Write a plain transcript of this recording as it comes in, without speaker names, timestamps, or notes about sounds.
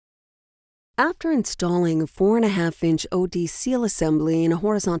After installing a 4.5-inch OD seal assembly in a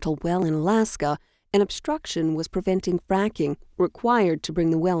horizontal well in Alaska, an obstruction was preventing fracking required to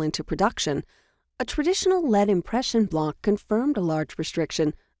bring the well into production. A traditional lead impression block confirmed a large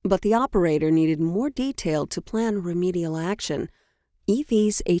restriction, but the operator needed more detail to plan remedial action.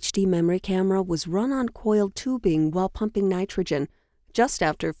 EV's HD memory camera was run on coiled tubing while pumping nitrogen. Just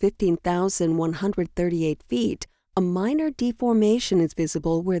after 15,138 feet, a minor deformation is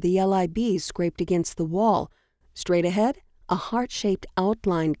visible where the LIB scraped against the wall. Straight ahead, a heart-shaped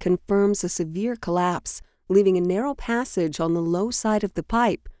outline confirms a severe collapse, leaving a narrow passage on the low side of the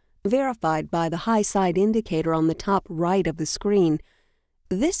pipe, verified by the high side indicator on the top right of the screen.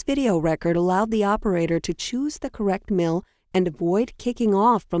 This video record allowed the operator to choose the correct mill and avoid kicking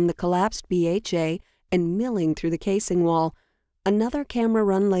off from the collapsed BHA and milling through the casing wall. Another camera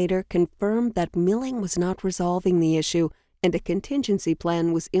run later confirmed that milling was not resolving the issue, and a contingency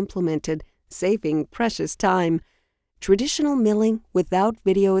plan was implemented, saving precious time. Traditional milling without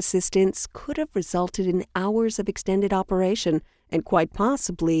video assistance could have resulted in hours of extended operation and quite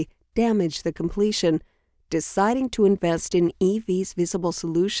possibly damaged the completion. Deciding to invest in EV's visible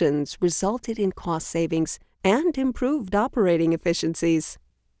solutions resulted in cost savings and improved operating efficiencies.